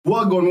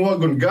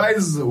Wagon,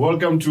 guys.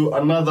 Welcome to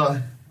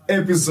another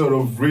episode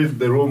of Read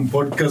the Room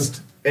Podcast,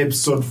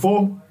 episode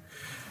 4.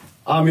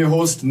 I'm your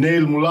host,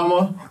 Neil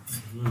Mulama.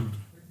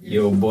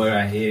 Yo, boy,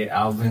 right here,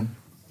 Alvin.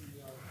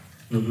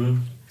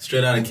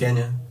 Straight out of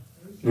Kenya.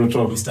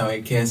 Ruto. Mr.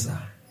 Wekesa.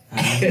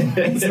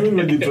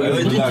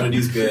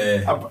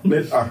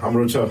 I'm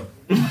Ruto.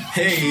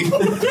 Hey.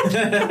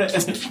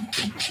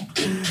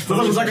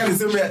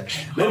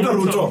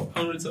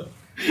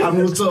 I'm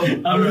Ruto.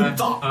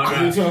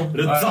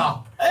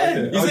 Ruto.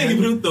 You say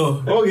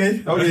Bruto. Okay.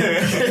 AKA.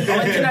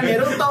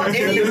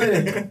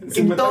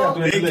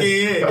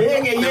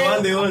 The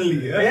one, the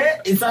only.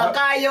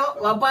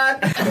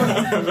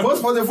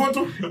 Post for the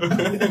photo.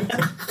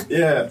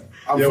 Yeah.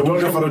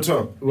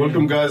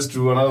 Welcome, guys,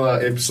 to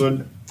another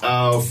episode.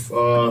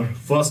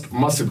 First,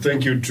 massive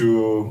thank you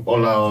to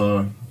all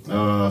our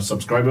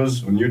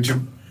subscribers on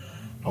YouTube,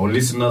 our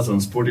listeners on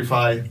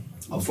Spotify,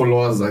 our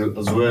followers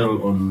as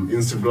well on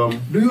Instagram.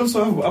 Do you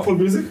also have Apple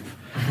Music?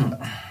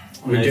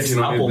 We're getting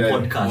on Apple it.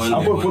 Podcast.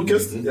 Apple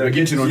Podcast? We're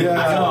getting on it.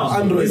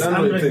 Android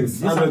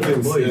things.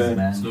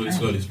 Yeah.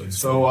 Slowly.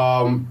 So,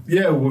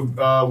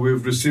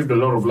 we've received a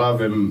lot of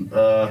love and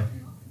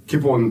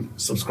keep on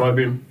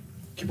subscribing,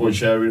 keep on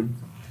sharing.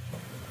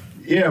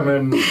 Yeah,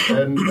 man.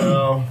 And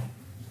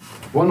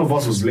one of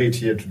us was late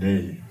here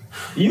today.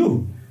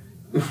 You?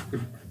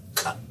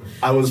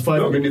 I was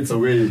 5 minutes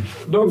away.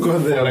 Don't go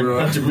there, like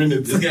bro. 30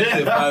 minutes. This guy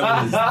said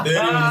 5 minutes.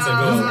 30 minutes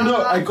ago.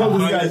 No, I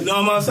called this guy. No,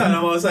 I'm outside.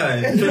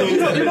 No.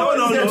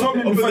 Told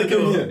me before I Open the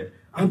came door. here.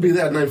 I'll be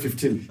there at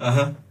 9:15.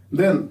 Uh-huh.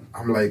 Then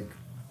I'm like,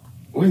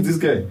 where's this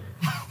guy?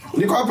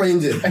 Niko hapa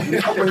nje. Like,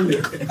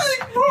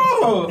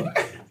 bro.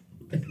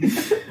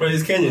 Bro,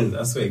 it's Kenyans.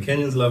 I swear,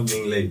 Kenyans love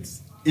being late.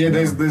 Yeah,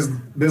 there's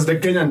the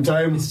Kenyan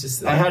time. It's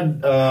just I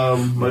had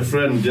my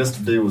friend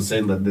yesterday was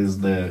saying that there's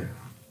the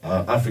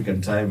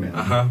African time and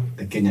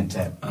the Kenyan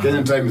time.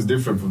 Kenyan time is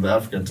different from the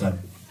African time.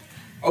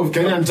 Of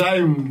Kenyan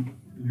time,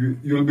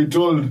 you'll be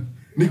told,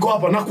 "Niko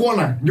hapa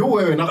nakuona, ndio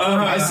wewe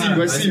nakuona. I see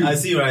you. I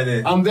see you right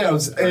there. I'm there.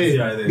 Hey,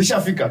 right there.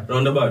 nishafika.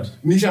 Roundabout.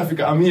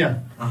 Nishafika. I'm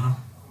here."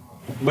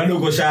 Bado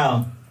uko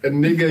shower.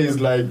 And nigga is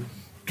like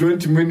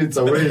 20 minutes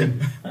away.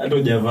 Hata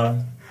hujavaa.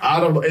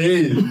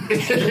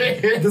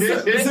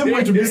 The same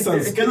way to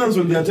distance. Kenyans,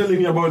 when they are telling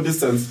me about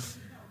distance,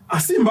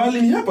 asi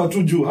mbali ni hapa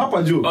tu juu,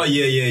 hapa juu. Oh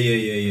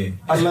yeah.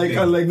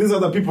 Unlike these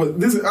other people,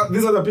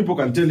 these other people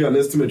can tell you an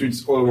estimate which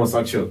is almost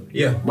actual.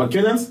 Yeah. But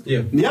Kenyans,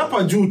 ni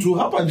hapa juu tu,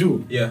 hapa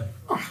juu. Yeah.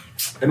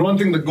 And one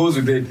thing that goes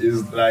with it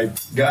is like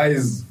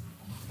guys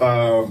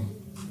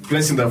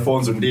placing their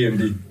phones on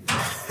D&D.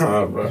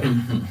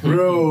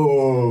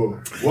 Bro,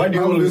 why do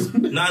you always?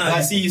 No.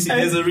 You see.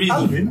 There's a reason.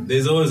 Alvin?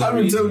 There's always a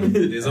Alvin, tell reason.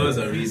 me. There's always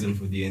a reason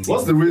for the end.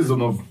 What's the reason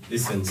of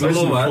Listen,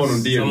 placing your phone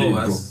on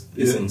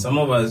D&D, some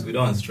of us, we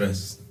don't want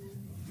stress.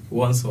 We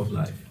want soft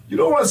life. You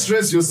don't want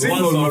stress. You're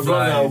single, my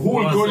brother. Who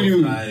will call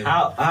you?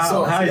 How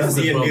is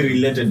D&D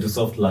related to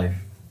soft life?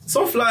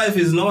 Soft life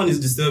is no one is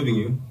disturbing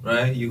you,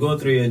 right? You go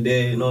through your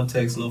day, no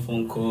text, no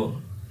phone call.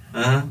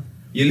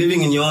 You're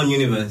living in your own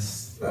universe.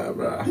 You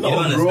don't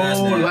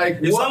understand that. Like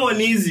if what? someone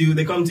needs you,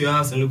 they come to your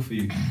house and look for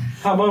you.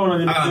 How about on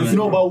an emergency?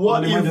 No, but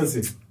what if?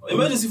 Emergency.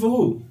 Emergency for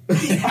who?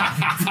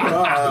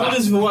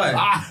 Emergency for what?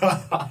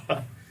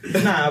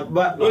 Nah,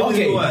 but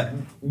Emergency for what? okay.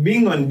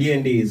 Being on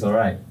D&D is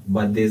alright,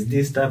 but there's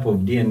this type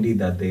of D&D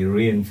that they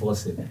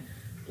reinforce it.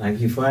 Like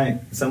if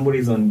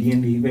somebody's on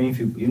D&D, even if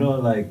you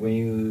like when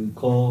you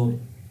call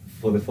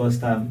for the first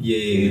time,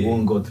 it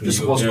won't go through. You're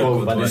supposed to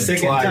call But the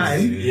second twice.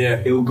 time,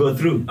 it will go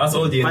through. That's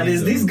all D&D. But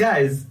there's these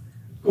guys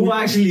who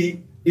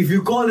actually, if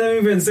you call them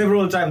even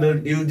several times,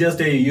 he'll just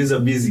tell you user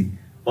busy,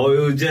 or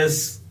he'll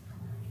just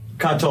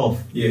cut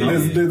off. Yeah. You know?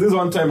 There's this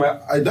one time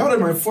I doubted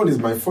my phone. Is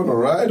my phone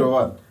alright or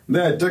what?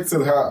 Then I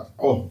texted her,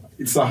 oh,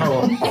 it's a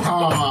how. So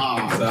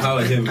how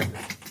is him?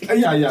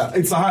 Yeah,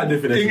 it's a hard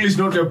definitely. English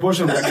not your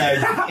portion, my guy.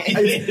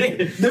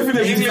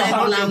 Definitely it's a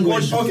hard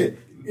language. Okay,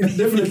 it's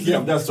definitely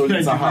that's so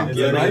it's a hard.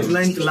 Yeah, Right?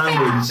 learned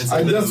language.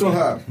 I just told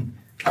her,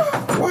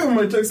 why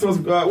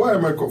are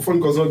my phone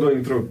calls not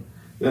going through?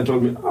 Then I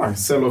told me,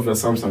 sell off your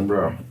Samsung,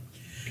 bro.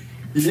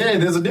 Yeah,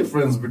 there's a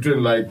difference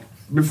between like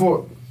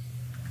before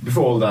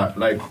all that,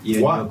 like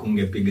what?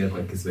 Kungepiga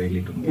kwa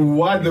Kiswahili tu.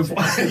 What the?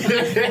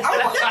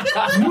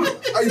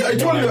 I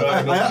told you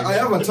I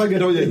have a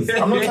target audience.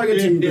 I'm not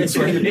targeting the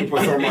Swahili people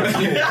so much.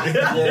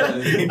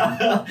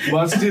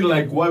 But still,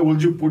 like, why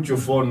would you put your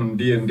phone on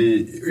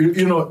D&D?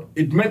 You know,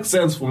 it makes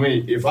sense for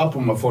me if I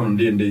put my phone on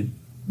D&D.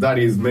 That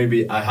is,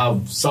 maybe I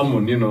have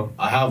someone.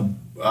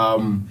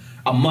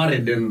 I'm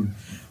married and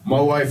my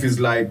wife is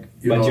like,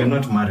 But you're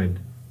not married.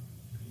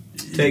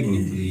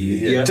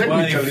 Technically. Yeah,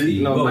 technically,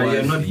 no, but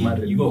you're not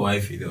married. You got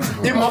wifey though.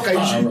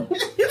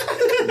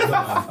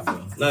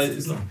 No,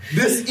 it's not.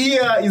 This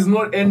year is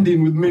not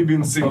ending with me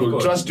being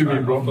single. Trust you me,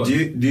 bro. Do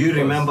you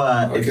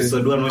remember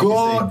episode 1 what you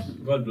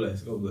said? God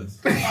bless. Bro,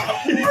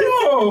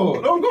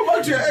 don't go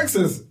back to your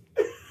exes.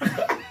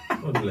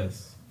 God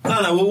bless.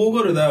 No, we'll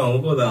go to that one.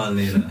 We'll go to that one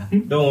later.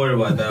 Don't worry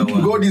about that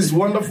one. God is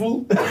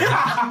wonderful.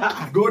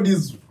 God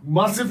is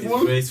merciful.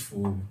 He's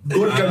graceful.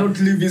 God cannot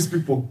leave his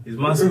people. He's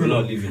merciful,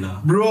 not leaving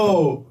now.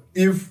 Bro,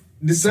 if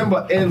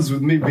December ends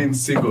with me being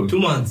single, 2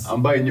 months.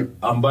 I'm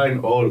buying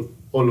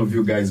all of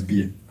you guys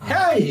beer.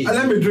 Hey!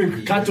 Let me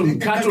drink. Carton.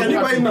 Can you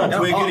buy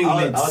now? We're getting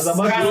lit. I was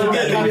about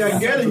to We are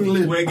getting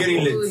lit. We're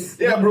getting lit.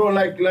 Yeah, bro,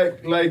 like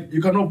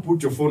you cannot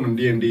put your phone on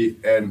D&D,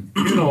 and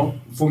you know,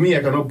 for me,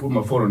 I cannot put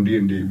my phone on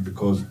D&D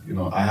because you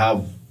know I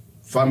have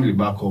family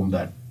back home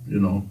that you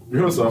know.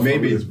 You also have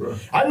maybe, families, bro.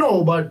 I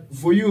know, but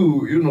for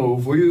you, you know,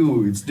 for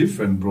you it's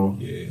different, bro.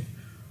 Yeah.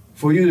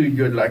 For you,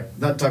 you're like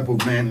that type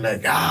of man,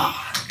 like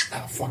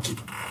fuck it,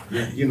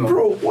 yeah, you know.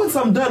 Bro, once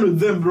I'm done with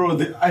them, bro,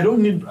 I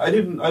don't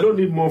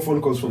need more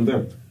phone calls from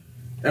them.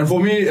 And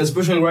for me,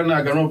 especially right now,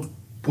 I cannot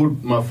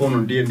put my phone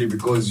on D&D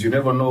because you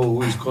never know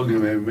who is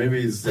calling me. Maybe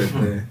it's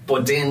the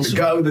potential.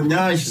 guy with the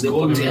nyash is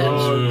calling me.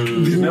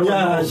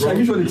 I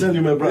usually tell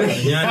you, my brother.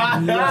 Nyash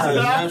will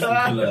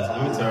kill us.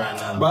 Let me tell you right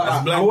now. But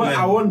As black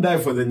I men, won't die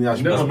for the Nyash.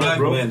 as bro. black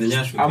men, the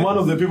Nyash will I'm kill one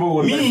of the people who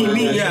won't die me, for the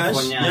Nyash.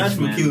 Nyash. Nyash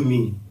will man. kill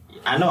me.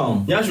 I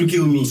know. Nyash will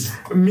kill me.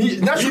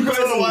 Nyash will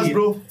kill all of us,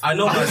 bro. I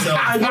know myself.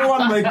 I don't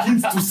want my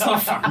kids to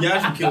suffer.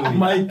 Nyash will kill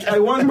me. I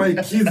want my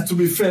kids to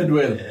be fed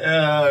well.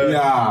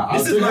 Yeah,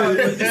 This is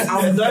why-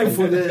 I'm dying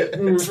for the.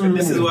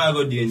 This is why I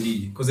got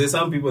D&D. Because there's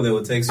some people that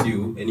will text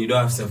you and you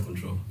don't have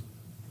self-control.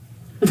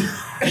 You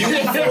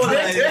fall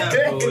like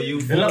that, bro.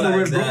 You fall Elaborate,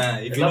 like bro.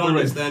 that. If you don't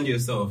understand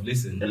yourself,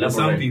 listen. There's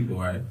some people,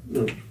 right?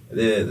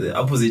 The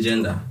opposite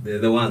gender.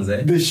 The ones,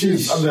 eh? The shit.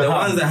 The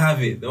ones that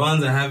have it. The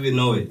ones that have it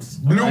know it.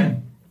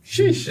 Bloom.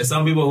 Sheesh. There's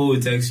some people who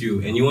will text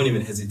you and you won't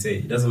even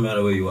hesitate. It doesn't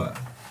matter where you are.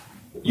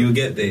 You'll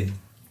get there.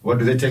 What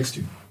do they text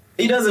you?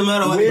 It doesn't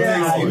matter what they Where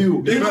text are you.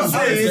 you? They could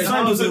say it's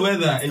time to the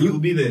weather and you'll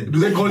be there. Do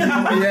they call you?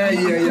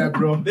 Yeah,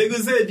 bro. They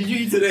could say, "Did you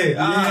eat today?"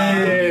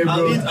 Yeah,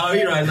 bro. I'll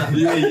eat right now.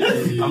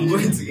 I'm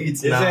going to eat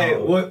They now. say,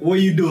 what are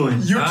you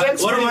doing? You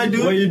text What me. am I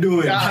doing? What are you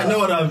doing? I know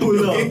what I'm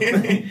doing.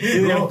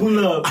 Yeah,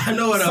 pull up. I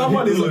know what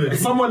I'm doing.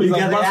 Someone is You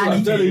got ambassador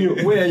the telling you,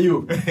 where are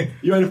you?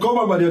 You're in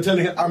Cobham, but you're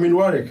telling him, I'm in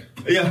Warwick.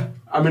 Yeah.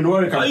 I'm in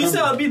Warwick. Oh, you said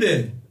I'll be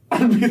there.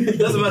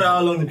 Doesn't matter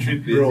how long the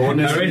trip is. Bro,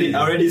 honestly, I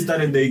already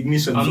started the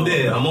ignition. I'm so-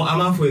 there. I'm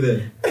halfway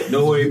there.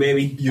 Don't worry,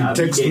 baby. you I'll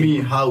be text there. me,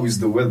 how is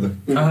the weather?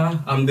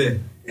 I'm there.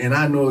 And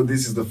I know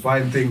this is the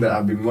fine thing that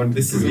I've been wanting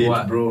This to is eat,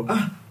 what- bro.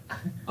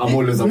 I'm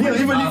always Neil,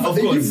 available. of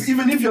course.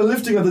 even if you're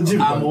lifting at the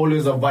gym, I'm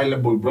always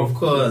available, bro. Of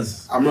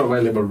course. I'm not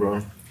available,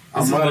 bro.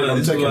 I'm This married, I'm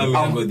is why checking.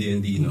 I go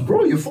D&D now.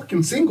 Bro, you're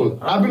fucking single.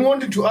 I've been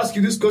wanting to ask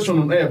you this question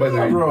on air, by the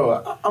way. Bro,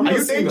 I'm Are not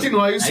you single. dating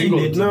or are you single?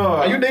 dating? No.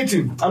 Are you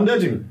dating? I'm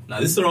dating.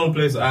 Nah, this is the wrong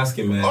place to ask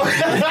him, man.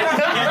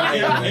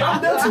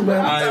 I'm dating,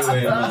 man.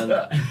 Highway,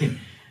 man.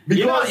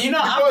 You know,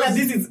 after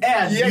this is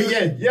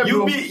aired, Yeah,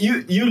 bro.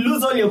 you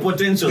lose all your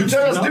potential. You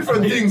tell us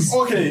different things.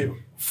 Okay,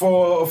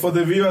 for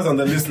the viewers and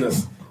the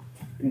listeners,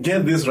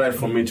 get this right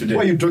from me today.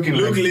 What are you talking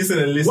Look, like? listen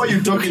and listen. What are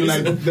you talking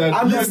like? That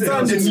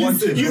Understand and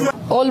listen.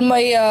 All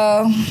my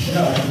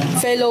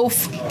fellow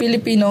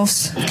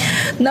Filipinos.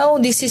 Now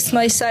this is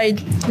my side.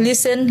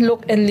 Listen,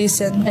 look, and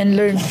listen, and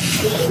learn.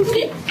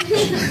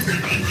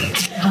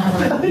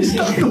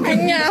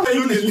 Kanya.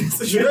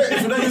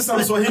 Should I use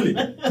some Swahili?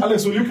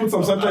 Alex, will you put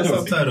some subtitles?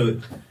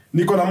 Subtitle.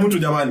 Niko na mtu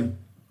jamani.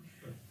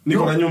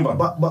 Niko na nyumba.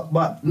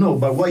 But no,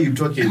 but why are you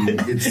talking?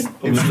 It's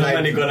like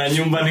Niko na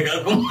nyumba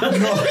nikakumbuka.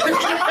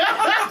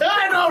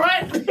 I know,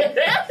 right?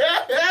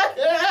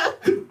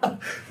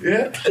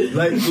 Yeah,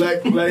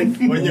 like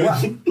when you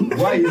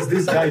why is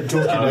this guy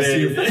talking as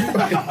if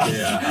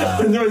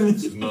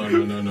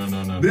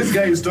No. this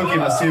guy is talking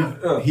as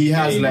if he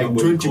has like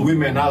 20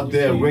 women out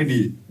there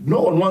ready?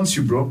 No one wants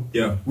you, bro.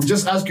 Yeah. We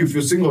just ask you if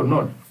you're single or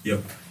not. Yep.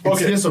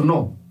 It's Okay. yes or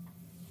no.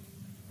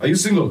 Are you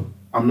single?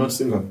 I'm not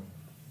single.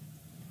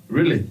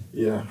 Really?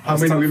 Yeah. How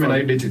many women are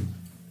you dating?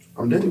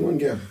 I'm dating one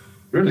girl.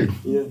 Really?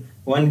 Yeah.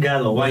 One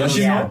girl or one Does she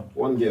girl? know?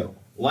 One girl.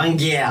 One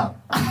girl.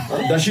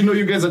 Does she know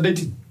you guys are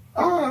dating?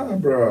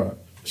 Bro.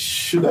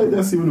 Should I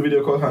just even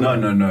video call her? No. I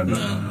don't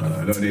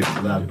need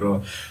that,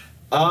 bro.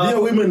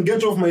 Dear women,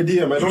 get off my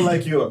DM. I don't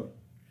like you.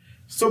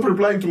 Stop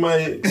replying to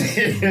my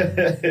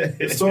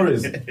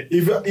stories.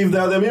 If they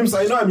are the memes,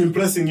 I know I'm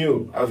impressing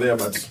you out there,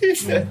 but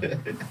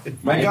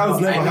my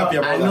girl's never happy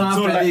about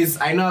that.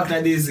 I know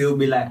after this he'll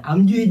be like,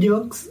 I'm doing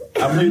jokes.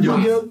 I'm not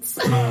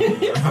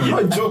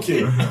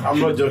joking. I'm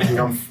not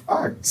joking.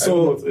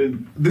 So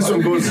this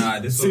one goes. Nah,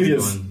 this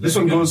serious. one's one. This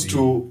one goes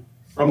to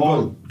I'm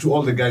all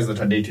the guys that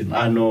are dating.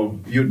 I know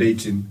you're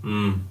dating.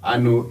 I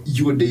know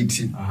you're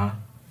dating.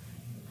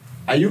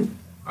 Are you?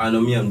 I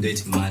know me, I'm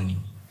dating money.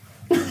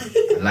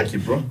 Lucky,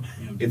 bro.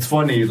 It's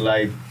funny,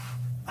 like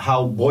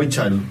how boy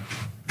child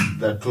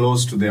they're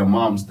close to their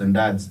moms than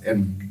dads,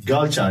 and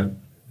girl child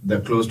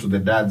they're close to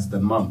their dads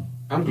than mom.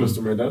 I'm close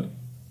to my dad.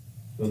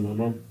 And my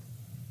mom.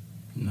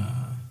 Nah.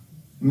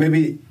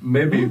 Maybe,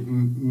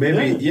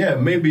 yeah,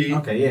 maybe.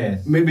 Okay, yeah.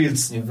 Maybe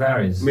it's It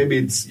varies. maybe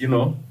it's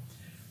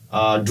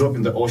drop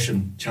in the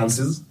ocean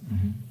chances.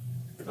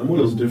 I'm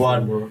always But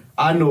different, bro.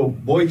 I know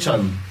boy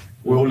child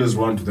will always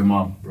run to the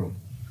mom, bro.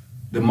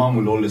 the mom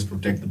will always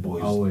protect the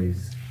boys.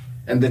 Always.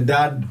 And the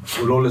dad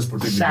will always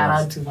protect the Shout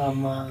girls. out to my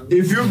mom.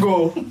 If you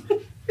go,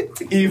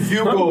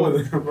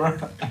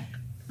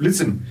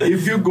 listen,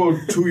 if you go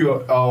to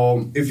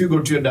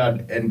your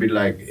dad and be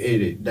like,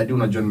 hey, daddy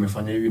unajua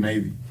nimefanya hivi na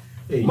hivi.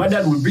 My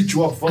dad will beat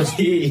you up first.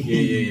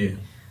 Yeah.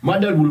 My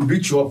dad will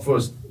beat you up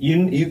first.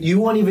 You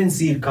won't even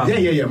see it coming.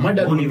 Yeah. My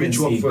dad will beat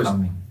you up first.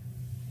 Coming.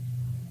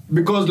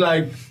 Because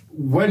like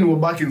when we were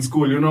back in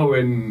school,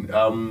 when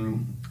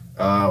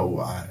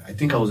I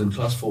think I was in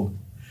class 4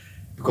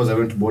 because I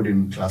went to board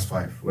in class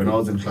 5. When I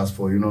was in class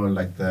 4,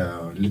 like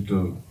the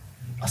little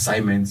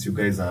assignments you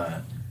guys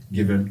are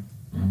given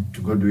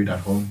to go do it at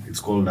home.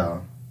 It's called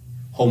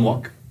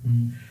homework.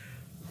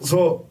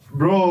 So,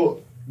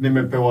 bro,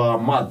 nimepewa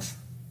math,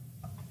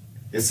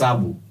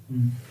 hesabu.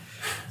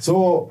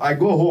 So I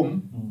go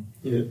home.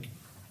 Yeah.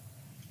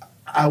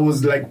 I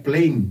was like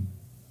playing.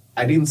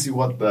 I didn't see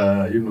what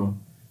the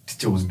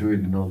teacher was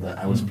doing and all that.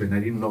 I was playing. I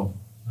didn't know.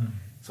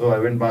 So I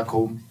went back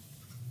home,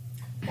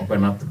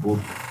 opened up the book,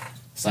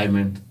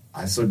 assignment.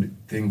 I saw the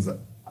things that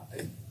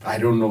I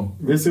don't know.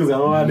 This is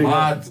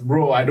Math,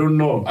 bro. I don't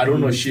know. I don't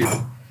know shit.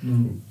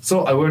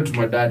 So I went to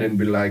my dad and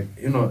be like,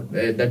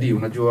 daddy,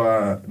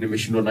 unajua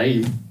nimeshindwa na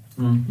hii,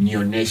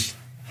 nioneshe.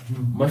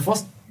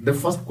 The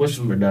first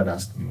question my dad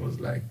asked me was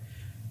like,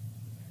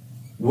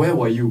 where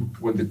were you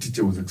when the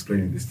teacher was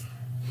explaining this?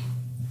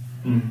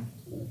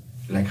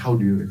 Like, how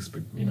do you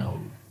expect me now?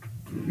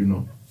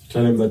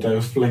 Tell him that I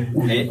was playing.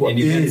 And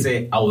you can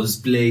say, I was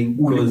playing.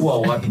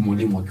 Ulikuwa wapi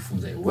mwalimu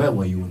akifunza? Where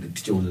were you when the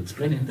teacher was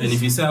explaining this? And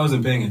if you say I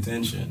wasn't paying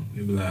attention,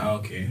 you'll be like,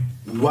 okay.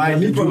 Why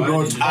did you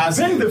not ask?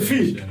 Paying the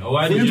fee. Or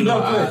why did you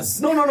not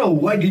ask? No.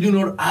 Why did you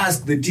not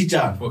ask the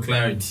teacher? For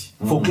clarity.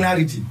 For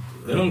clarity.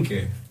 They don't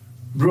care.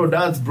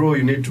 Bro,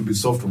 you need to be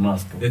soft on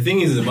us, bro. The thing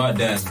is about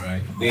dads,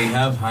 right? They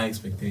have high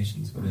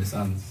expectations for their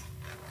sons,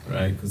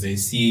 right? Because they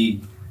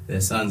see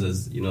their sons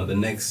as, the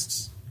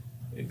next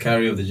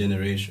carrier of the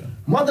generation.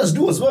 Mothers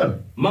do as well.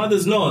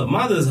 Mothers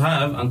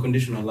have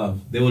unconditional love.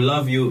 They will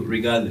love you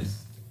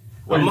regardless.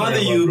 A mother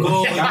you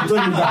go... I'm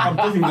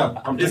telling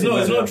that.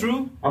 It's not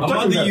true. A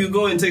mother you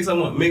go and take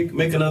someone,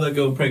 make another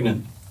girl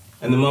pregnant.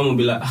 And the mom will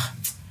be like,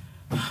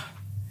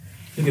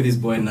 look at this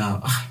boy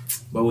now.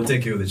 But we'll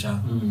take care of the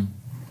child.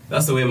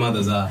 That's the way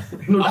mothers are.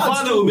 No, a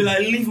father will be like,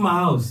 leave my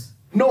house.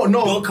 No.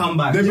 Don't come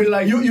back. They'll be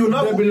like, You leave my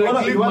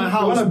house. You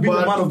want to be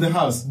the man of the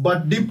house.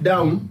 But deep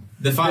down,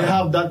 The father. they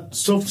have that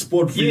soft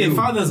spot for you. Yeah,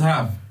 fathers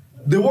have.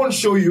 They won't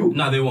show you.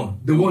 No, they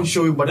won't. They won't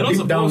show you, but They're not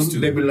deep down, supposed to.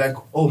 they'll be like,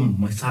 oh,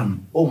 my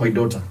son. Oh, my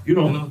daughter.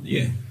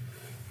 Yeah.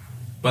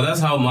 But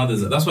that's how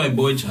mothers are. That's why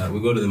boy child, we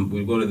go to the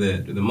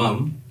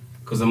mom.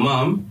 Because the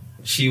mom,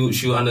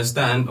 she'll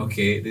understand,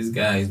 okay, this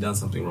guy has done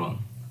something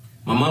wrong.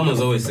 My mom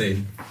was always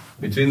saying,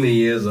 between the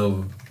years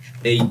of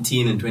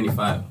 18 and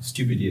 25,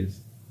 stupid years,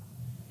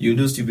 you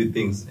do stupid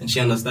things, and she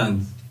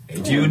understands.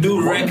 You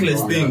do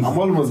reckless things. I'm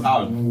almost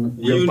out.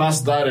 You're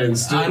past that and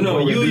still. I know,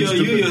 you're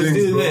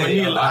still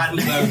there. Why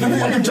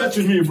are you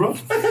touching me, bro?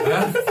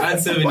 I had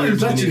 7 Why are you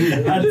years. touching me? I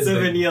had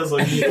 7 years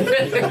on you.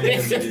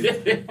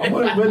 I'm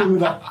already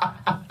with that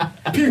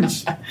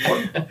pinch.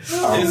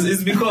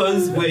 It's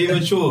because we're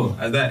immature.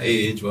 At that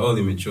age, we're all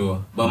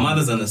immature. But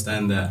mothers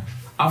understand that.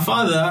 Our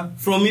father,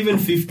 from even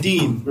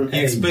 15, he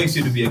expects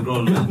you to be a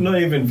grown man. Not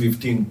even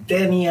 15,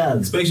 10 years.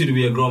 Expects you to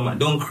be a grown man.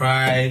 Don't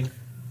cry.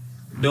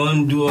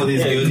 Don't do all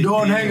these.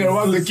 Don't hang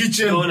around the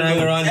kitchen. Don't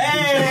hang around the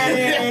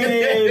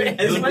kitchen.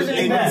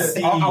 Especially that.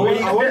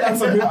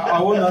 I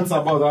won't answer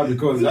about that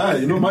because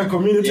my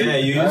community. Yeah,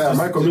 you used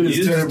my community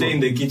is to terrible. stay in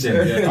the kitchen.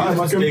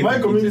 My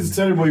community is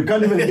terrible. You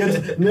can't even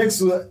get next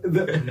to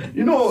the.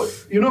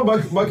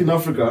 Back in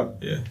Africa,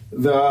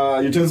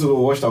 the utensils were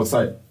washed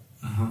outside.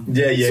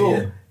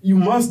 So you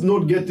must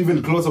not get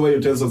even closer where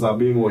utensils are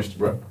being washed,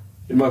 bro.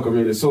 In my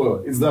community, so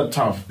it's that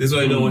tough. This is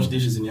why you don't wash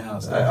dishes in your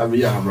house.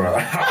 Yeah, bro.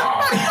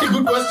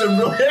 Good question,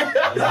 bro.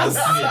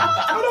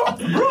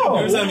 Bro,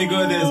 every time you go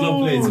there, there's no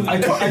plates. I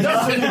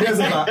just told you guys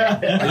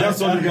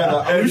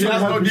that. I wish I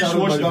had no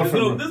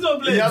dishwasher. There's no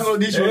plates. He has no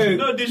dishwasher.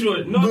 No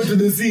dishwasher. Go to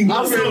the sink.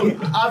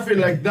 I feel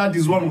like that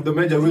is one of the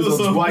major reasons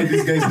why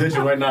this guy is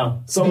dating right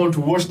now. Someone to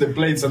wash the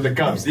plates and the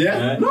cups.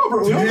 Yeah. No,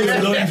 bro. To do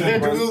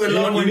the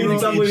laundry. You need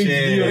somebody to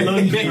do your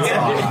laundry.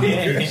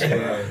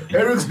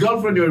 Eric's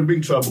girlfriend, you're in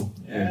big trouble.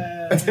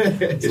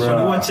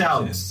 Watch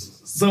out.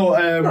 So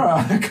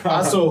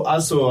I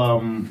saw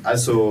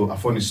a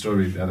funny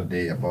story the other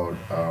day about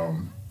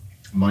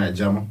Maya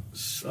Jama,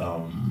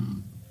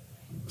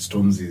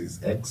 Stormzy's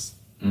ex.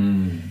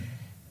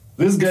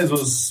 These guys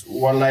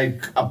were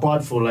like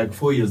apart for like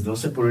 4 years. They were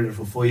separated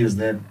for 4 years.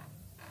 Then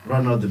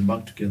ran out and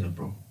back together,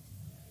 bro.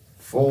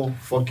 4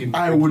 fucking.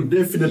 I would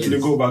definitely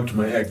go back to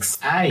my ex.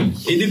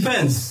 It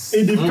depends.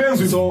 It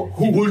depends. So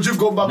who would you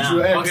go back to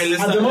your ex? Okay,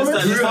 let's At the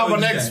moment, do you have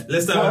an ex? ex?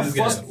 Let's start with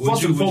this guy.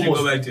 Would you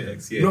go back to your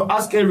ex? Yeah. No,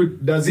 ask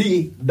Eric.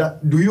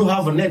 Do you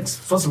have an ex?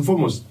 First and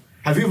foremost,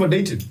 have you ever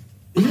dated?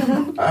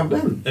 Yeah, I've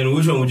done. And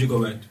which one would you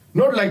go back to?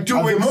 Not like 2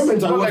 weeks. At the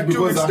moment, not like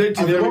 2 weeks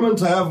dating. At the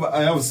moment,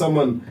 I have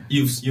someone.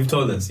 You've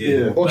told us.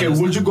 Yeah. Okay,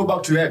 would you go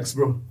back to your ex,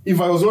 bro? If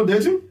I was not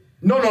dating,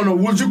 No.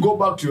 Would you go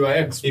back to your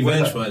ex?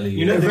 Eventually.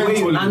 You know, the way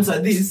you answer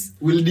this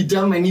will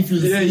determine if you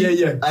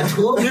sleep at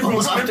home If you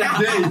or sleep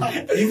after.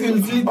 If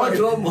you sleep at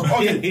home.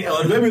 Okay.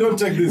 Let me not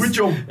take this. Which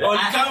one? On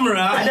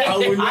camera, I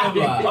will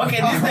never. Okay,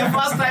 this is the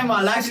first time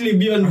I'll actually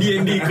be on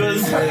D&D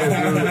because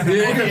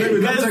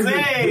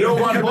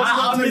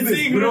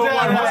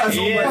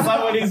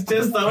somebody's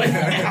just away.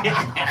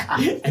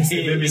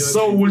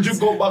 So would you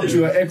go back to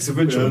your ex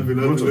eventually?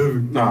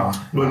 Nah,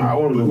 I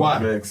won't go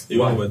back to my ex.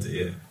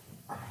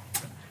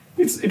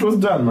 It was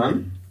done,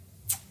 man.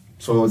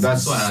 So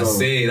that's what I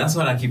say. That's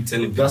what I keep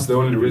telling people. That's the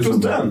only reason. It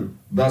was done.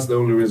 That's the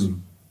only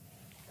reason.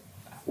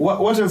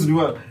 What else do you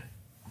want?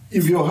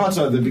 If you're hurt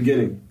at the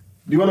beginning,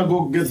 do you want to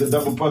go get the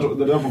double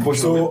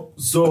portion?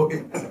 So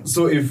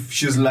if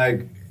she's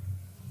like,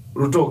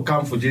 Ruto,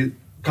 come for this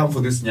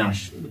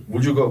nyash,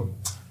 would you go?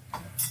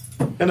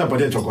 End up at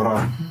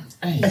chokora.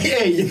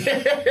 Hey.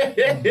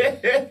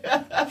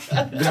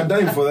 They are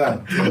dying for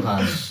that.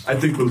 I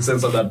think we'll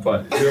censor that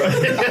part.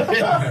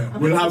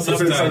 We'll have to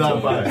censor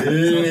that part.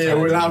 Yeah,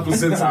 we'll have to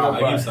censor that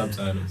part. I give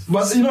subtitles.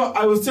 But you know,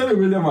 I was telling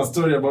William a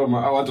story about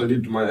what I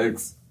did to my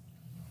ex.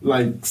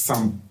 Like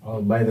some.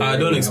 Oh, by the way. I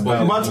don't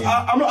expose it. But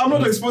I'm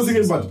not exposing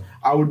it, but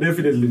I would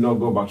definitely not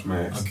go back to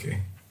my ex.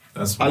 Okay.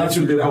 That's I'll fine.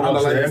 actually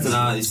underline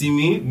Nah, you see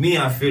me,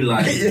 I feel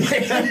like.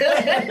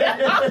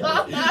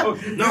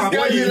 No,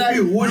 what you like?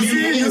 Let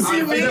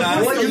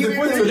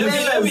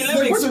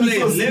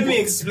me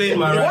explain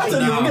my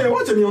rationale. Let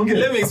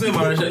me explain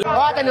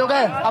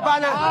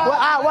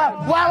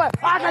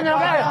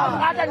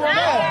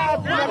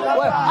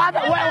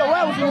my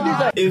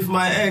rationale. If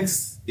my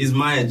ex is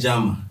my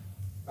jama,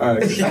 why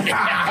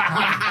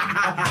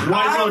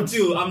not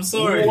too? I'm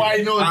sorry. Why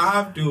not? I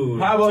have to.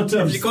 How about If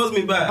terms? she calls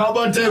me back. How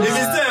about terms? If it's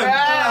them.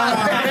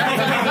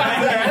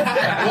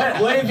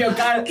 What if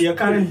your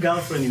current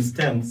girlfriend is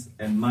Thames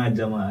and my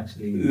Jama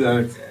actually is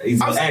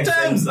I'm your saying ex?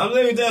 Thames. I'm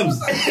saying Thames.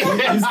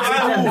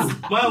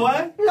 My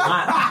what?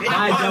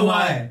 My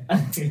Jama.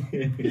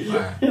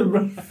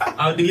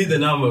 I'll delete the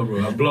number,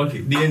 bro. I'll block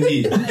it.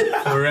 D&D.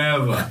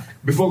 Forever.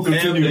 Before Airplane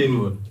continuing,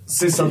 mode.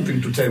 say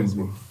something to Thames,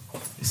 bro.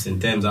 Listen,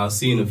 Thames, I'll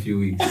see you in a few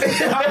weeks.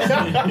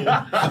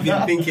 I've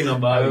been thinking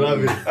about it.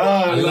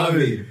 I love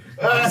it.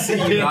 I'll see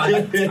you.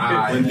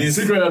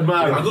 Secret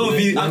admirer. I go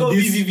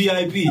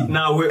VVVIP.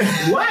 Now, what?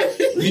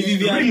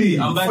 VVVIP. Really?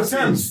 I'm For backstage.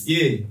 Thames?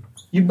 Yeah.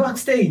 You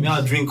backstage? Me,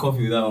 I'll drink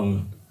coffee with that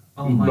one.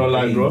 Oh my Not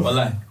like, bro. But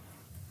like,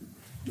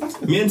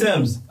 me and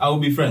Thames, I will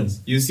be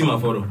friends. You see my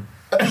photo.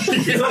 You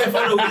saw the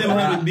photo William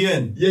had with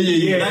BN?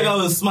 Yeah. That guy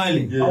was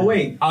smiling. Yeah. Oh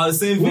wait, I was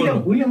saying photo.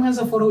 William has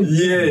a photo with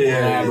you.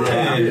 Yeah, bro.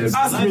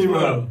 Ask me,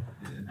 bro.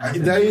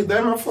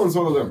 They're my phones,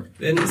 all of them.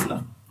 Then it's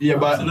not. Yeah,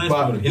 It's a nice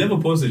photo. He never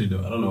posted it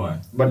though. I don't know why.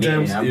 But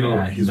Thames, Yeah, you know,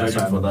 yeah, he's that's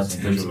waiting for right. that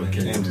special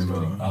occasion. Thames,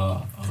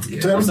 So this you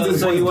is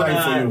time for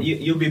wanna you.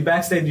 you'll be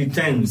backstage with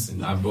Thames.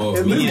 I bought.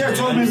 And this guy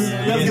told me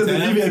let's get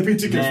the VIP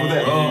tickets for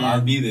that. Oh,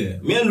 I'll be there.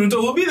 Me and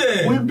Ruto will be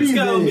there. We'll be This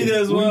guy there. will be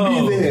there as well.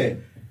 We'll be there.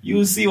 You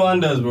will see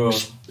wonders, bro.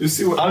 You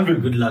see what?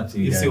 Alvin, Good luck to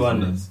you. You guys, see man.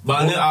 wonders.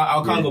 But then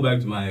I can't go back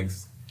to my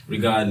ex,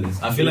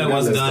 regardless. I feel like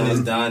what's done is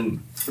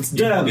done. It's You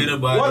done. forget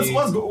about it.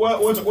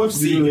 What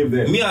do you live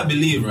there? Me, I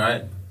believe,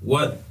 right?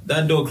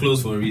 That door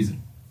closed for a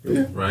reason.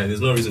 Yeah. Right?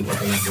 There's no reason to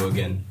open that door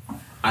again.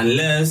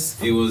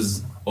 Unless it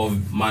was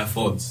of my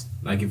fault.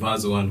 Like if I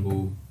was the one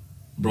who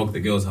broke the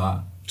girl's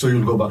heart. so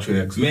you'll go back to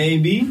your ex?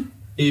 Maybe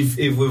if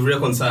we've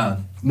reconciled.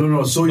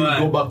 No, so you But-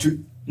 go back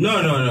to...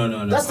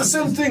 No. That's the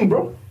same thing,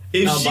 bro.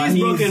 If No, but she's he's-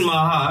 broken my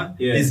heart,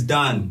 Yeah. it's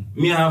done.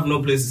 Me, I have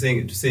no place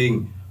to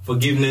saying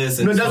forgiveness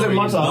and No, it doesn't sorry.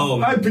 matter.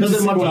 No, I pity Doesn't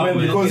single matter, men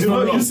man. because It's you not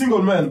know wrong. you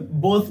single men.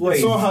 Both ways.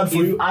 It's so hard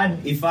for you.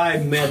 If I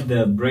made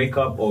the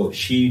breakup or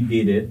she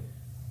did it,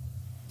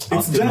 It's I'll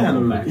never go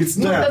done. back. It's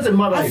No, it done. doesn't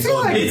matter. I feel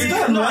like it's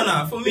done.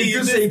 No. For me, If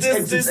you say it's X,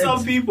 there's it's some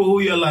X. people who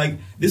you're like,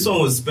 this one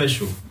was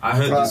special. I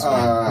heard this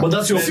one. But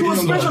that's your She was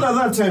opinion, special though.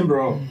 at that time,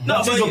 bro. No,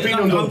 that's his but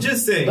opinion, though. I'm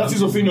just saying. That's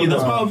his opinion, Yeah,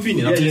 that's though. my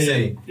opinion. I'm just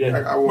saying.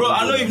 Yeah. Bro,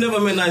 I know you've never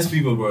met nice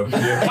people, bro.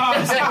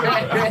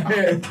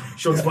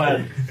 Shots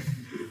fired.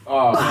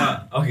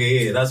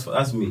 Okay, yeah,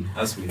 that's me.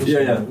 That's me.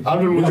 Yeah.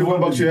 Alvin, would you go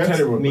back to your ex?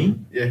 me?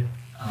 Yeah.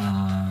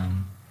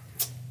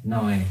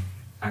 No way.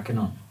 I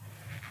cannot.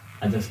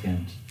 I just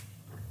can't.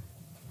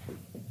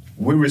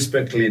 We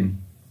respect Lynn.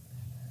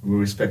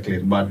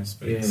 But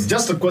Yeah. it's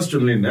just a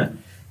question, Lynn, eh?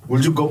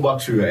 Would you go back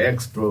to your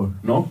ex, bro?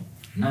 No?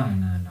 No.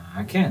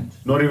 I can't.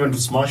 Not even to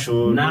smash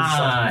or...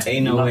 Nah,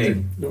 ain't no way.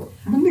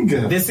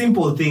 Nigga. The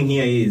simple thing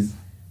here is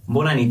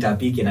mbona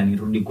nitapike na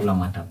nirudi kula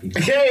matapike.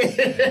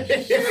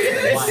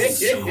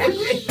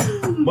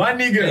 My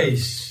nigga.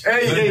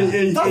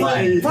 Hey.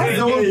 That's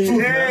the whole truth,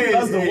 man. Hey,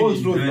 That's the whole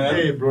truth, man.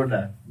 Hey,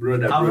 brother.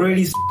 I've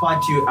already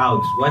spat you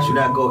out. Why should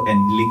I go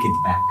and lick it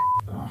back?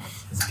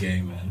 It's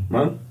gay, man.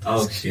 Man.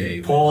 Okay,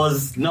 man.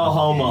 Pause. No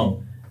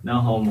homo. No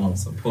homo.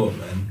 Support,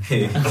 man.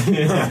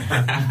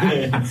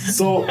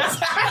 So,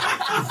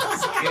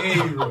 Gay,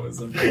 bro.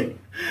 Support.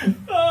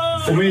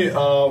 for me,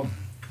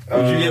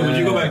 Would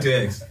you go back to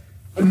ex?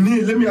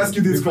 Neil, let me ask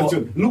you this Before-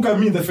 question. Look at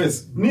me in the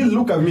face. Neil,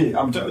 look at me.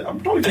 I'm talking. Hey,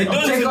 don't Take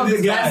listen off to the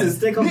these glasses.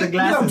 guys. Take off the Neil, I'm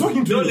glasses.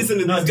 talking to Don't you. listen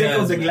to No, these take guys.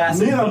 off the man.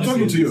 glasses. Neil, I'm Don't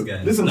talking to these you.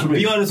 guys. Listen to me.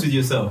 Be honest with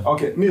yourself.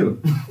 Okay, Neil.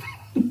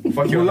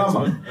 Fuck you,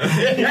 Mulama.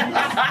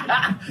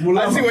 I see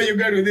Mulama. where you're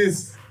going with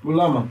this.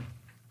 Mulama.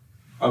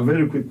 A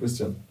very quick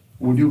question.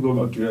 Would you go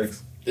back to your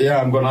ex?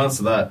 Yeah, I'm gonna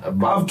answer that.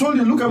 I've told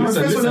you, look at my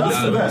face when I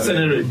answer that. Listen,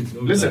 Eric.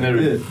 Listen,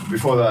 Eric. Yeah.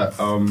 Before that,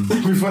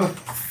 Before that.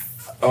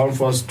 I want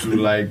first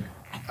to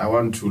I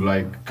want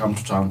to come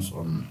to terms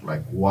on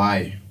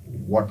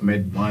what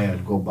made Maya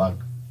go back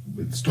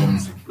with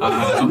Stormzy.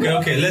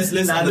 Okay. Let's Nah,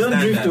 understand don't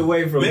drift that.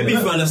 away from Maybe it.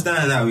 if you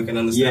understand that, we can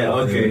understand. Yeah,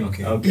 what they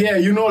okay. mean. Yeah,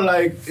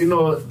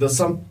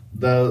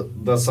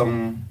 there's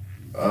some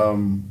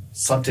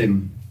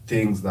certain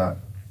things that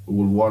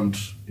will want,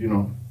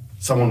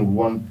 someone would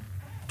want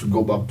to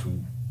go back to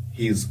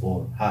his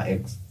or her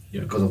ex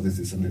because of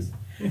this and this.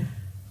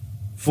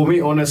 For me,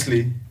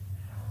 honestly,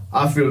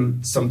 I feel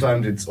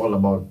sometimes it's all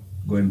about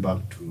going back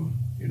to,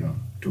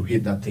 to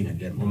hit that thing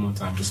again. One more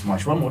time. To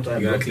smash one more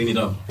time. You gotta clean it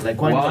up. Like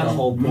why That's the not?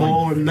 whole point.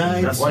 More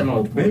nights. That's Why the not?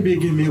 whole point. Maybe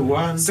give me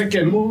one.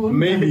 Second, more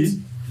maybe nights.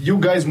 you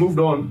guys moved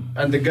on,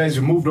 and the guys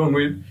you moved on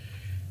with,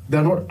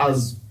 they're not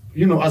as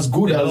as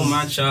good They as. don't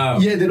match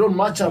up. Yeah, they don't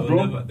match up, They'll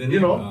bro. never- they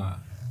never are.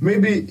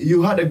 Maybe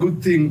you had a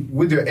good thing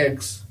with your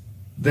ex,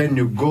 then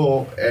you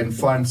go and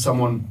find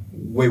someone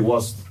way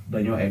worse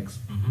than your ex,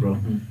 bro.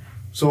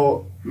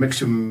 So makes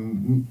you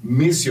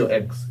miss your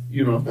ex,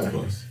 Of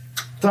course.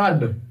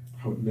 Third,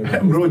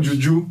 bro,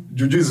 juju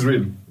is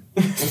real.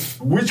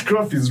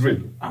 Witchcraft is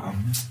real.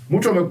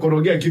 Mtu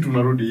amekorogea kitu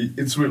narudi,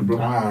 it's real,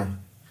 bro.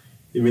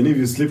 Even if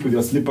you sleep with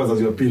your slippers as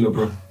your pillow,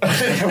 bro. I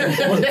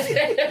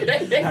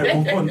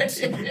won't.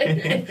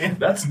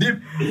 That's deep.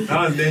 That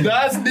was dangerous.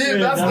 That's deep.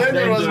 That's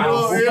dangerous,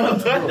 bro. Yeah.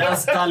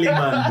 That's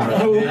Taliban,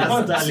 bro.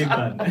 That's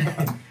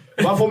Taliban.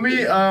 But for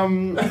me, So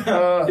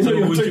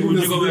you're would taking you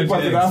this go back to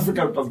part in the the ex?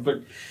 African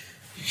perspective.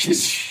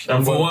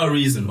 And for what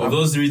reason? Of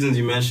those reasons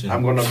you mentioned.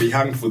 I'm gonna be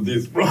hanged for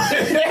this, bro.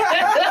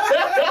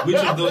 Which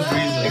of those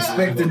reasons?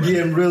 Expect the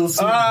DM real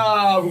soon.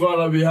 I'm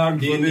gonna be hanged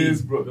for D&D.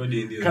 this, bro. Go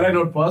D&D. Can I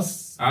not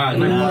pass? No.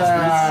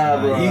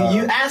 bro.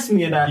 You asked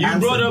me that. You answer.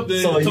 brought up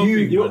the so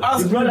topic, you bro.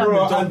 Ask me, brought up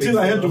bro, the topic, until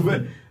I had so- to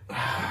bed.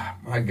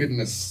 My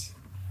goodness.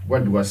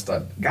 Where do I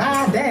start?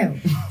 God damn.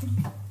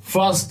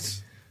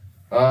 First,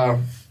 I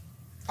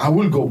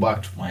will go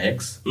back to my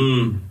ex,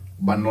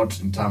 but not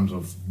in terms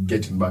of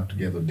getting back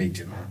together,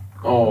 dating.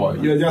 Oh,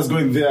 you're just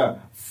going there.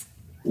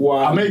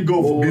 I may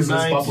go for business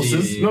 90.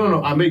 purposes.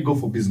 No, I may go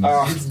for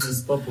business.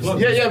 Business purpose.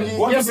 yeah.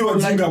 What is your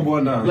like, jinga,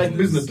 bwana? like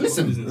business.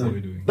 Listen, Business are we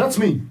doing? that's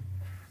me,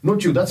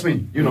 not you. That's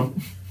me.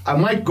 I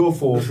might go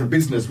for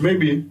business.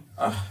 Maybe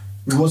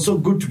we were so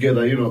good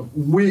together.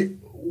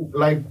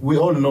 We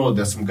all know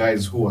there's some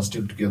guys who are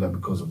still together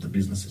because of the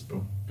businesses,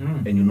 bro.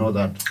 And you know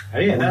that.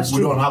 Yeah, that's we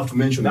true. don't have to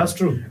mention That's it.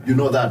 true. You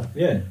know that.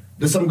 Yeah.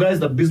 There's some guys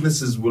that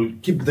businesses will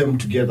keep them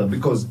together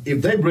because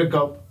if they break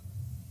up,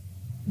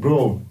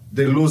 bro,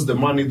 they lose the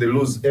money, they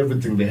lose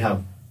everything they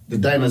have, the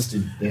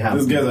dynasty they have.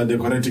 These guys are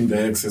decorating the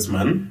exes,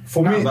 man.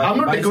 For me, I'm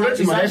not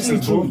decorating my actually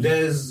exes, bro.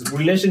 There's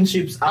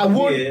relationships I out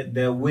won't- here,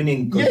 they're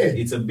winning because Yeah.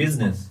 it's a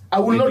business. I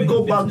will They're not doing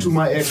go a back to business.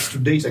 my ex to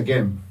date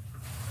again.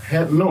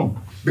 Hell no.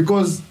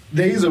 Because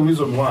there is a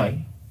reason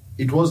why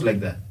it was like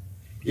that.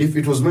 If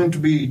it was meant to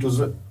be, it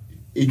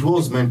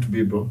was meant to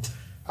be, bro.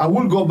 I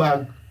will go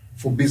back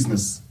for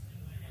business.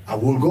 I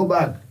will go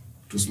back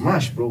to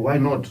smash, bro. Why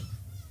not?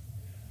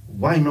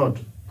 Why not?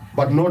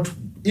 But not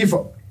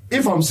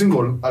if I'm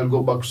single, I'll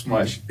go back to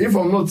smash. If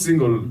I'm not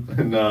single,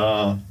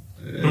 nah.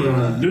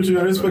 Due to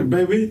your respect,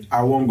 baby,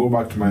 I won't go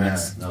back to my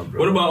ex. Nah, bro.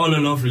 What about on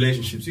and off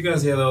relationships? You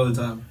guys hear that all the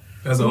time.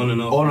 You guys are on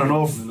and off. On and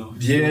off? On and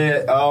off.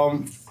 Yeah.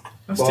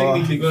 That's but-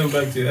 technically going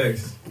back to your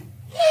ex.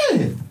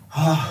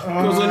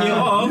 Because when you're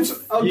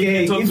off,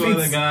 Okay, you can talk if to other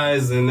it's-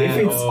 guys and If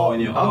then it's when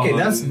you're okay, on,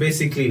 that's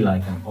basically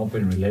like an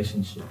open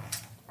relationship.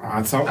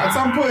 At some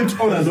point,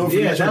 on and off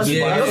Yeah, that's- relationship.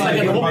 yeah, That's like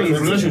an yeah, open yeah,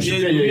 relationship.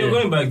 Yeah, you're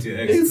going back to your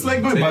ex. It's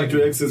like going back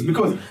to exes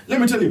because let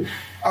me tell you,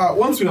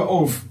 once we are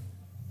off,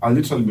 I'll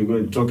literally be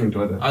going talking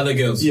to Other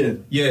girls. Yeah.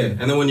 Yeah.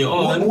 And then when you're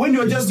on, when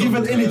you're just you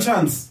given talk to any her.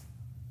 chance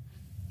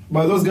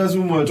by those guys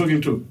whom we're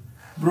talking to,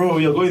 bro,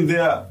 you're going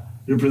there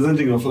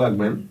representing your flag,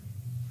 man.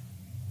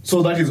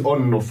 So that is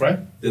on and off, right?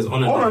 There's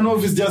on and On off. and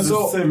off is just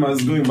So- the same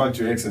as going back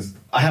to your exes.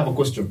 I have a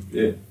question.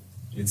 Yeah.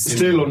 It's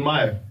Still on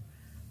my.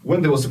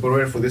 When they were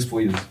separated for these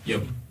 4 years,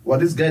 Yep. were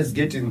these guys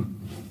getting,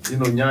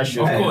 nyash?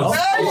 Of course.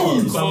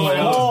 Somewhere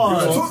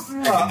else.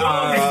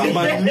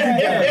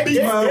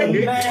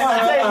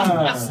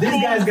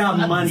 This guy's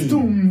got money.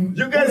 You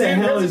guys the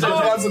didn't hell hesitate is to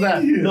that? answer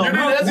that. No, You didn't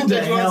who hesitate the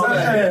to hell answer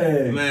that.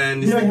 Hey.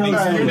 Man, Yeah, it's guys, You big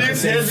didn't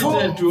business.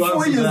 hesitate to 4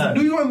 answer years. that.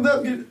 Do you want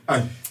that?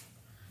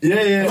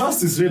 Yeah.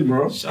 Trust is real,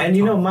 bro. And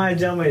you know, my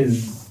Jama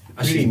is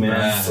pretty, She's man.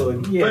 bad. So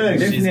yeah, Bang.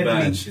 She's definitely.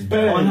 bad. She's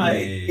bad. On her,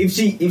 Yeah. if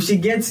she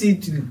gets you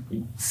to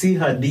see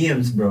her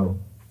DMs, bro,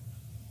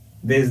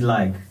 there's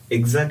like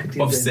executives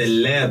Of and-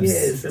 celebs.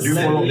 Yes, Do you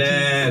follow?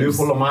 Celebs. Do you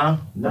follow Maya?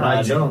 No, on I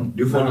IG? don't.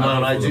 Do you follow No, Maya I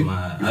on don't IG? follow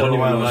Maya. You I don't follow even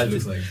Maya know on what she IG?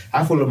 looks like.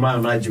 I follow Maya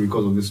on IG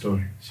because of this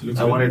story. She looks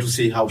I good. wanted to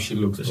see how she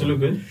looks. Does she look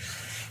good?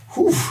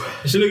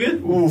 Does she look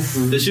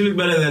good? Does she look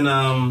better than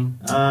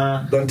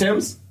Than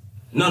Thames?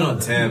 No,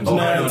 not Thames. Oh,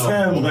 No.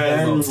 Thames,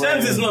 man.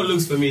 Thames is not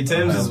looks for me.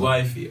 Thames is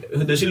wifey.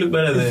 Does she look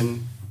better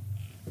than?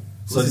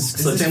 So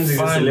Thames is a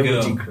fine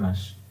celebrity girl.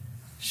 crush.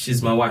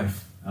 She's my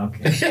wife.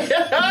 Okay.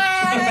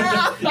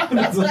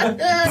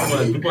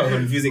 People are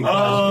confusing.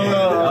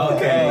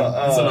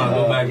 Okay. So now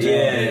go back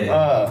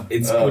to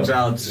It's put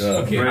out.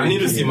 Okay, I need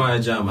to see Maya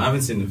Jam. I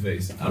haven't seen the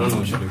face. I don't know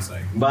what she looks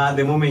like. But at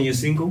the moment you're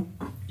single?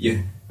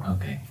 Yeah,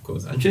 Okay. of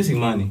course. I'm chasing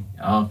money,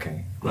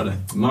 Okay. brother.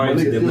 Married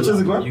to the You're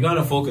chasing what? You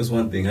gotta focus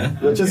one thing, huh?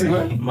 You're chasing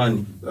what?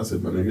 Money. That's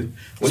it, my nigga.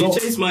 When you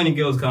chase money,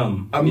 girls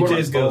come. I'm you gonna-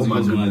 chase girls, oh my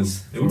girls money.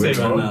 goodness. Let me tell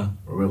you right now.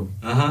 For real.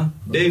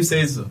 Dave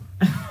says so.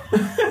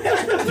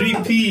 3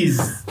 P's.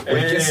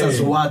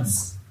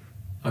 words.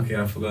 Okay,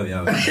 I forgot the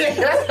other.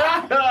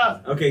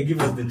 Okay,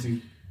 give us the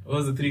two. What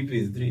was the 3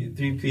 P's?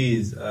 Three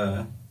P's.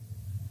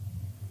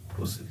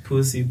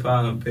 Pussy,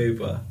 pound,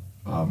 paper.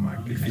 Oh my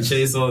If you goodness.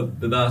 chase all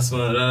the last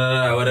one,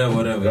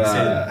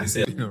 whatever. He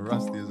said.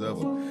 Rusty as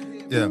ever.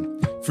 Yeah.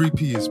 3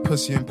 P's,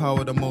 pussy and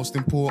power, the most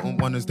important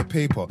one is the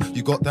paper.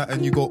 You got that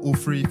and you got all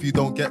three. If you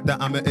don't get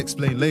that, I'ma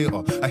explain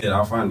later. Yeah,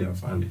 I'll find it.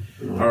 All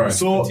right.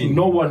 So continue.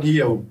 no one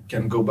here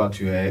can go back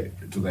to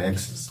the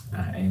exes.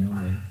 I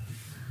know.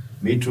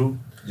 Me too.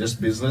 Just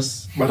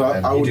business. But I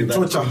And would eating that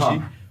torture her.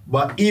 coochie.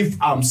 But if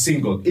I'm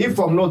single, if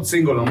I'm not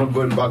single, I'm not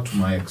going back to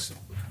my ex.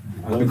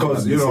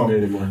 Because you know,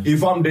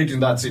 if I'm dating,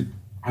 that's it.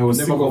 I was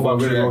Never single go for a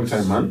back to very the long ex.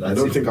 time, man. I That's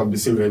don't it. think I'll be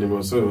single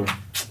anymore. So,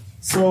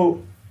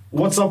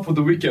 what's up for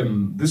the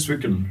weekend? This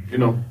weekend, you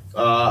know,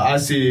 I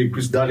see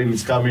Chris Darling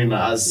is coming.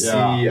 I see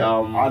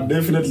I'll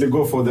definitely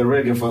go for the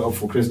reggae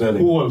for Chris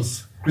Darling. who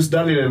else? Chris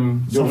Darling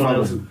and John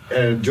someone Farmer.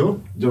 else.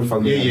 Joe. John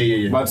Fan.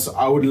 Yeah. But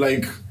I would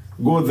like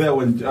go there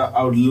when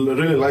I would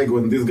really like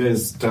when these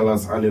guys tell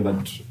us earlier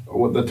that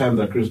what the time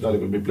that Chris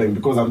Darling will be playing,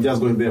 because I'm just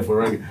going there for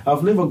reggae.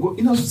 I've never go,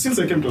 since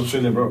I came to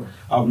Australia, bro.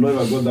 I've never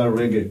got that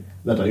reggae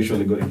that I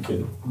usually go in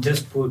Kenya.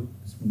 Just put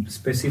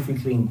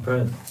specifically in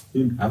Perth.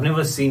 I've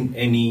never seen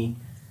any,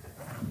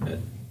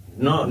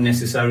 not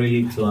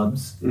necessarily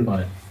clubs,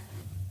 but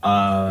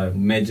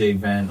major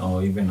event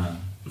or even a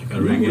Like a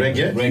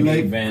reggae. reggae Like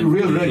event.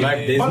 real reggae.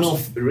 Like there's But-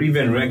 no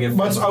even reggae.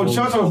 But I would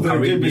shout out the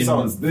JB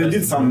Sounds. They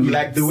did some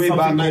Like the way back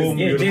something nice. home,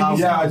 Yeah, you'd JB have-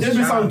 Sounds.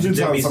 JB Sounds did JB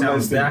some nice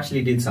Sounds. They thing.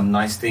 actually did some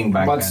nice thing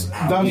back But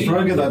then. that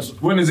reggae that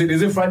When is it?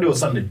 Is it Friday or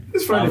Sunday?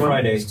 it's Friday, man.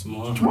 Friday.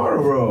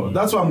 Tomorrow, bro.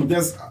 That's why I'm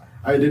just.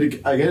 I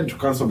get to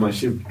cancel my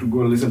shift to go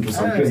listen to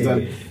some Chris Hey.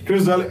 Darling.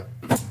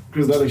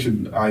 Chris Darling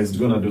should. Is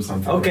gonna do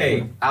something.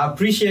 Okay, I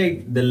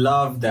appreciate the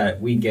love that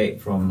we get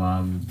from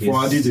For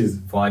our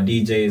DJs. for our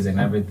DJs and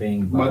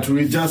everything. But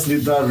we just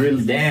need that real.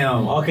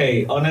 damn,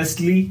 okay,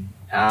 honestly,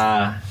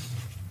 I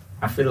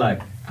feel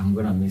like I'm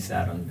gonna miss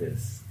out on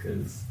this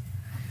because,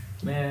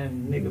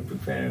 man, nigga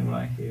preparing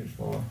right here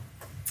for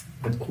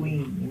the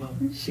queen. You know,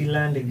 she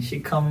landing, she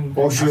coming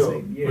back. Oh, she- I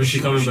said, yeah, Where's she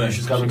coming back?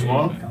 She's coming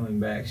tomorrow? Coming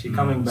back. She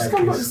coming back.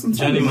 Come on, this it's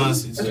Johnny Sunday.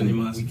 Mars. It's Johnny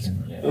Mars.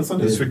 weekend. Yeah. On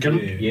Sunday. This weekend?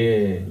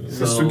 Yeah.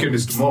 This weekend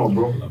is tomorrow,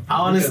 bro.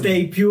 I wanna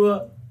stay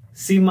pure,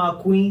 see my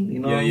queen. You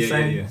know what I'm Yeah.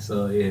 saying?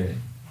 So yeah.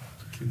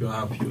 Keep your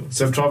heart pure.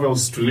 Safe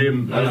travels to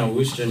Lynn. I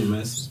wish Johnny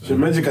Mars. She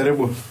magic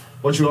karibu.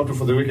 What you up to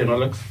for the weekend,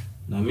 Alex?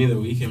 Now me the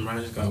weekend, man,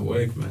 I just got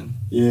work, man.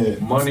 Yeah.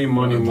 Money.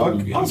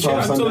 Okay. Also I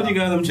have told Sunday. you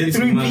guys I'm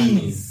chasing 3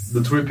 money. Ps.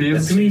 The 3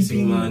 P's.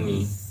 Chasing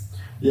money.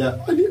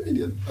 Yeah, I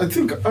did. I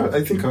think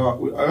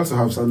I also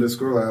have Sunday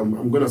school.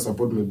 I'm gonna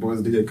support my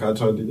boys, DJ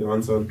Carter, DJ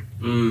Hanson.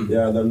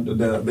 Yeah, then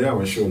they have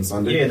a show on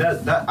Sunday. Yeah,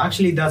 that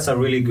actually that's a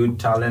really good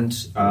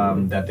talent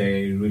that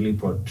they really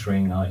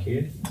portraying out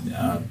here.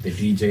 The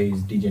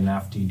DJs, DJ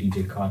Nafty,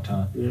 DJ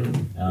Carter,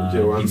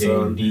 DJ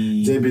Hanson,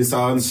 D, JB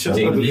Sounds. Shout out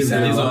to JB these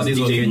guys. Sounds, These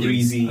are DJ Kenyans.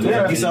 Breezy.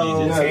 Yeah, These are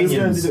all yeah, these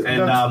Kenyans. guys,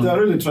 And they're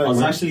really trying, I was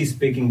man. actually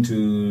speaking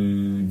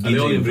to Are they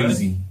all DJ in Perth?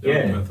 Breezy. They're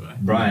all in Yeah, Perth,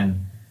 right? Brian.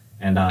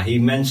 And he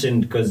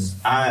mentioned, because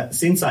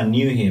since I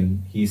knew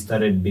him, he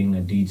started being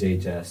a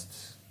DJ just,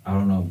 I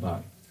don't know,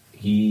 but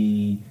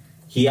he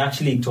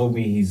actually told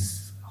me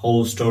his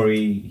whole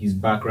story, his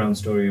background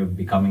story of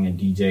becoming a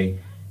DJ.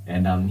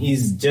 And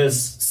he's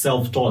just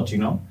self-taught, you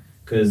know,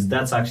 because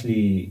that's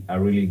actually a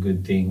really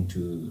good thing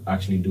to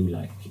actually do,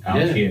 like,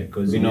 out here.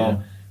 Because, you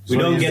know, we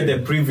don't get the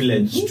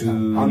privilege to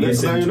And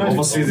listen then to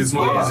overseas it's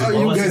not easy.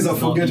 You Overseas guys are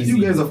it's not forgetting. easy.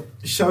 You guys are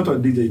shout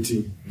out DJ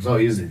T. It's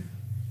not easy.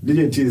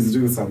 DJ T is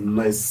doing some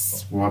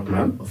nice work,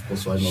 man. Of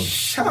course, why not?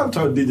 Shout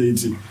out DJ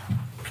T.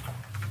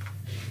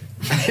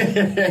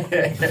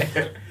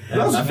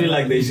 I feel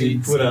like they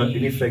should put an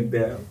effect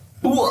there.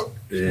 Yeah.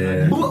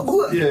 Yeah,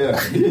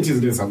 DJ T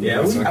is doing some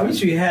Yeah, nice work. I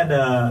wish we had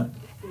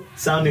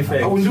sound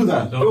effects. I will do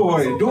that. Don't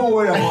worry. Don't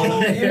worry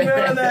about that. You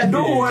remember that?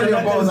 Don't worry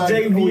about that.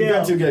 JBL. We'll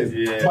get you guys.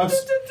 Yeah.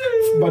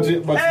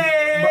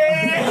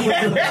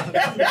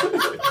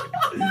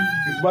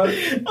 But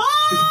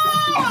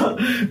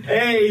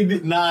Hey,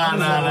 nah.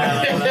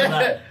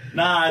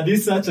 This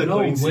is such a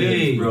coincidence,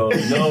 way. bro.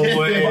 No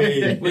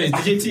way. Wait,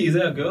 DJ T, is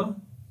that a girl?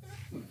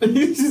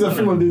 she's a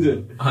female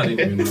DJ. I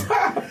didn't even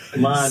know.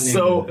 Man,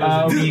 So,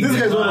 This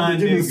guy is one of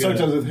the gym nigga.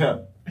 instructors with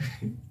her.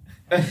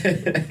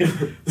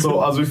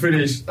 So as we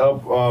finish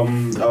up,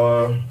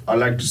 I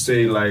like to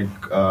say like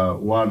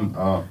one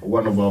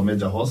of our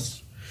major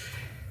hosts,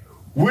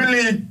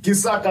 Willie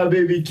Kisaka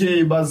Baby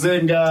K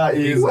Bazenga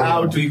is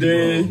out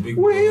today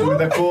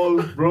with a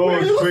cold, bro.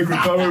 Quick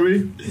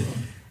recovery.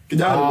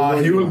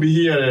 He will be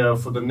here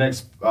for the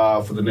next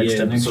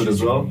episode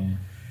as well.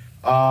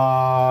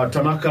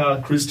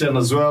 Tanaka Christian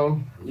as well.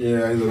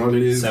 Yeah, he's on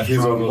holidays. He's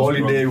on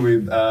holiday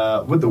with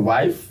the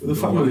wife. With the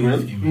family,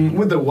 man.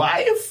 With the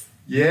wife?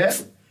 Yeah.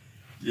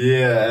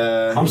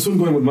 Yeah. I'm soon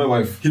going with my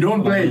wife. He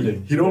don't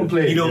play. You know.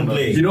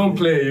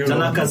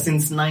 Tanaka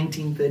since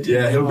 1930.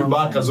 Yeah, he'll be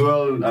back as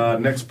well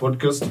next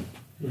podcast.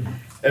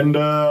 And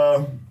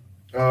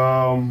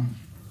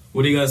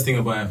what do you guys think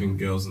about having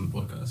girls on the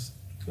podcast?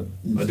 Or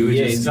do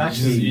we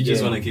you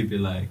just want to keep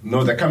it like...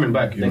 No, they're coming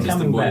back. They're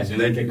coming back.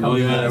 They're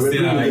coming back.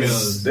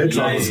 It's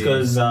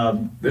because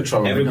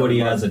everybody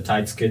has a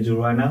tight schedule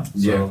right now.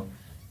 So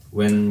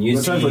when you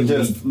see...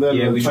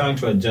 We're trying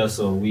to adjust,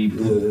 so we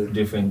put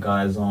different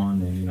guys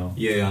on and, you know.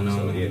 Yeah, I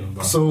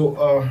know.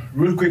 So,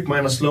 real quick,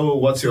 minor slow,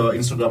 what's your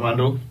Instagram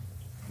handle?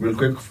 Real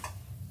quick.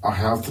 I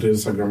have 3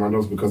 Instagram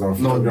handles because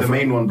I'm No, the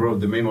main one, bro.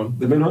 The main one.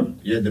 The main one?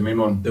 Yeah, the main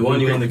one. The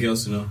one you want the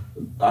girls to know.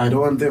 I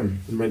don't want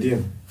them in my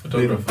DM.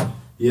 Photographer.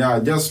 Yeah,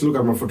 just look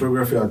at my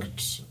photography at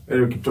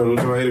Eric Kipto.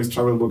 Eric's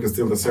travel book is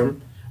still the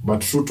same. But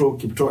Shuto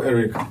Kipto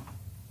Eric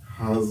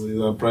has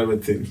a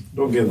private thing.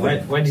 Don't get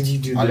that. Why did you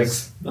do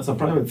this? That's a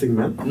private thing,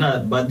 man. No,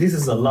 but this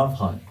is a love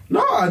heart.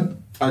 No, I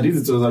did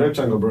it as a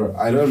rectangle, bro.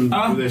 I don't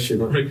do that shit,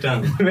 man.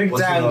 Rectangle.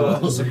 Rectangle.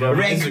 My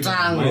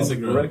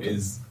Instagram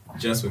is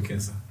just with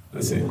Kesa.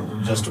 That's it.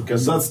 Just to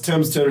Kesa. That's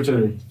Thames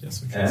territory.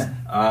 Just with Kesa.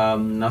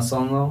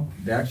 Nasongo,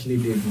 they actually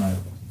did my...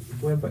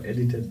 Whoever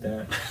edited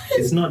that.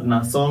 It's not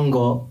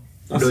Nasongo.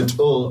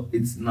 .o,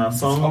 it's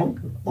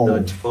Nasong.o.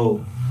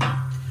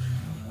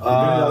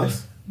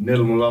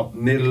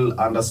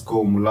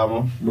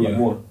 Nil_Mulamo.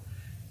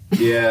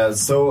 Yeah,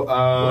 so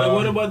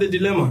what about the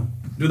dilemma?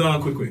 Do that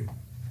one quick.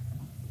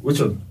 Which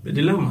one? The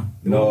dilemma.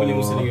 No. What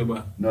was saying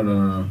about?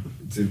 No.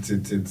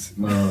 It's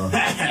no.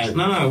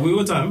 No. We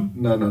what time?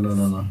 No.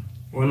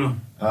 Why not?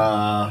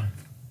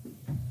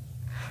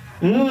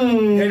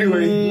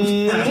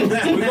 Anyway, we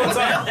got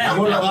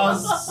time. We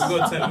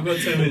got 10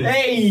 minutes.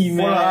 Hey,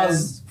 man.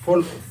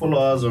 Follow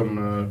us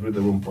on Read the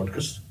Room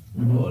Podcast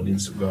on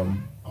Instagram,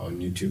 on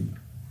YouTube,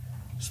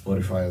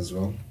 Spotify as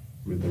well.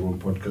 Read the Room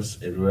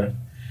Podcast everywhere.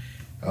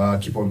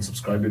 Keep on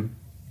subscribing,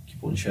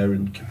 keep on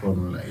sharing, keep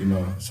on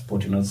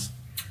supporting us.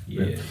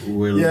 Yeah.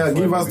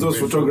 Give us those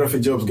photography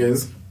jobs,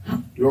 guys.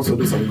 You also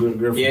do some good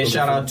photography. Yeah,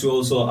 shout out to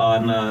also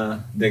on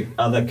the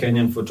other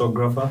Kenyan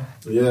photographer.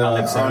 Yeah,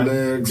 Alex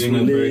doing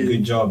a very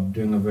good job.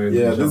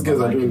 Yeah, these guys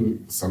are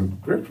doing some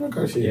great work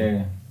actually.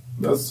 Yeah,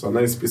 that's a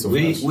nice piece of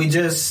work. We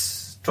just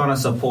trying to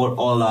support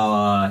all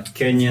our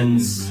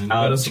Kenyans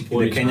out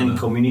the Kenyan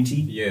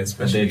community. Yeah,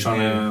 especially they're trying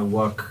to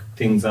work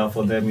things out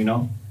for them. You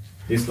know,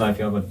 this life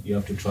you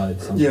have to try it.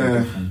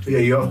 Different.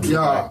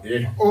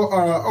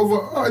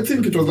 I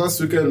think it was last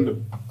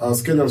weekend.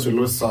 As Kenyans, we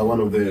lost one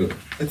of the.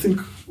 I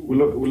think we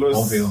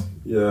lost. Ovio.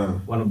 Yeah,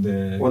 one of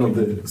the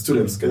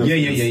students.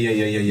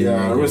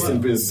 Yeah. Rest in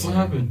peace. What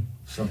happened?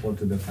 Support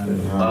to the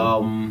family.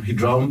 He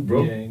drowned,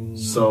 bro.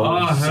 So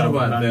I heard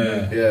about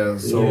that. Yeah.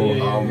 So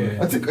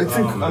I think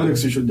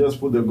Alex, you should just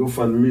put the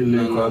GoFundMe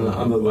link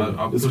under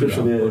the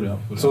description.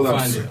 So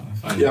that's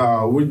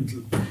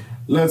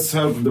let's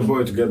help the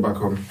boy to get back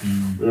home.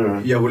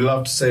 Yeah, we'd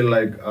love to say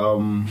like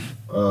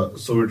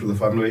sorry to the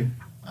family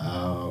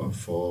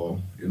for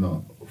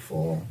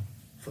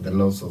the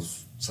loss of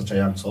such a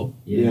young soul.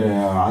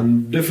 Yeah,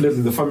 and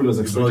definitely the family was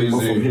expecting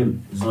more from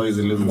him. It's not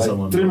easy losing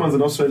someone. 3 months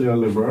in Australia,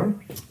 bro.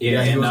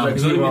 Yeah, he was like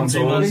 3 months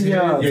old.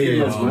 Yeah,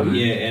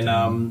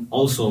 and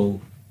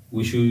also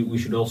we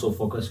should also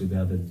focus with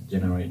the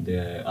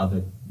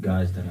other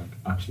guys that are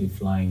actually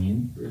flying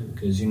in,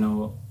 because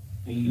you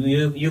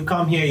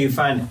come here, you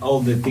find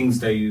all the things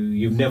that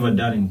you've never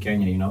done in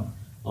Kenya.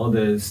 All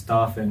the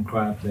stuff and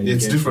crap that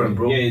it's different,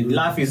 bro. Yeah,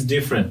 life is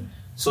different.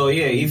 So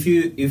yeah, if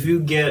you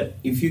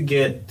get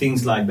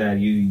things like that,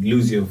 you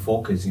lose your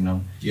focus, Yeah.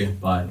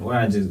 But what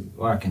I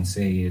can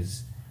say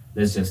is,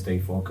 let's just stay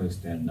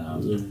focused and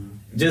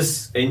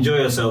just enjoy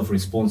yourself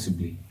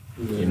responsibly.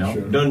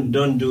 Sure.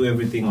 Don't do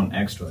everything on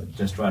extra.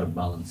 Just try to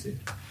balance it.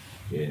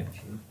 Yeah.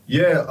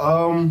 Yeah.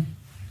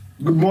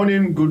 Good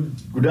morning,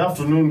 good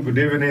afternoon, good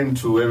evening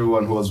to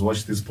everyone who has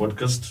watched this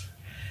podcast.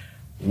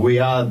 We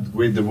are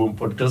with the Room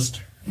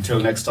Podcast.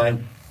 Until next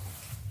time,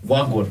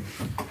 wagwan.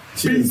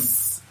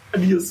 Cheers.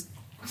 Adios.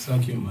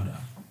 Thank you, mother.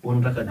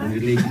 Unataka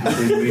tuendelee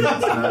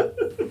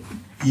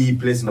hii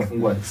place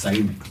inafungwa saa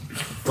hivi.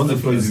 What the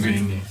floor is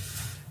going?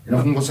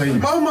 Inafungwa saa hivi.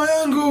 Mama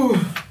yangu.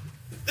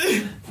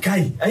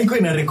 Kai, haiko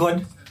ina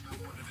record.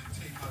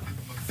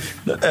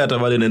 Hata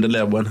bado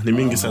inaendelea bwana. Ni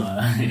mingi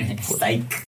sana. Psych.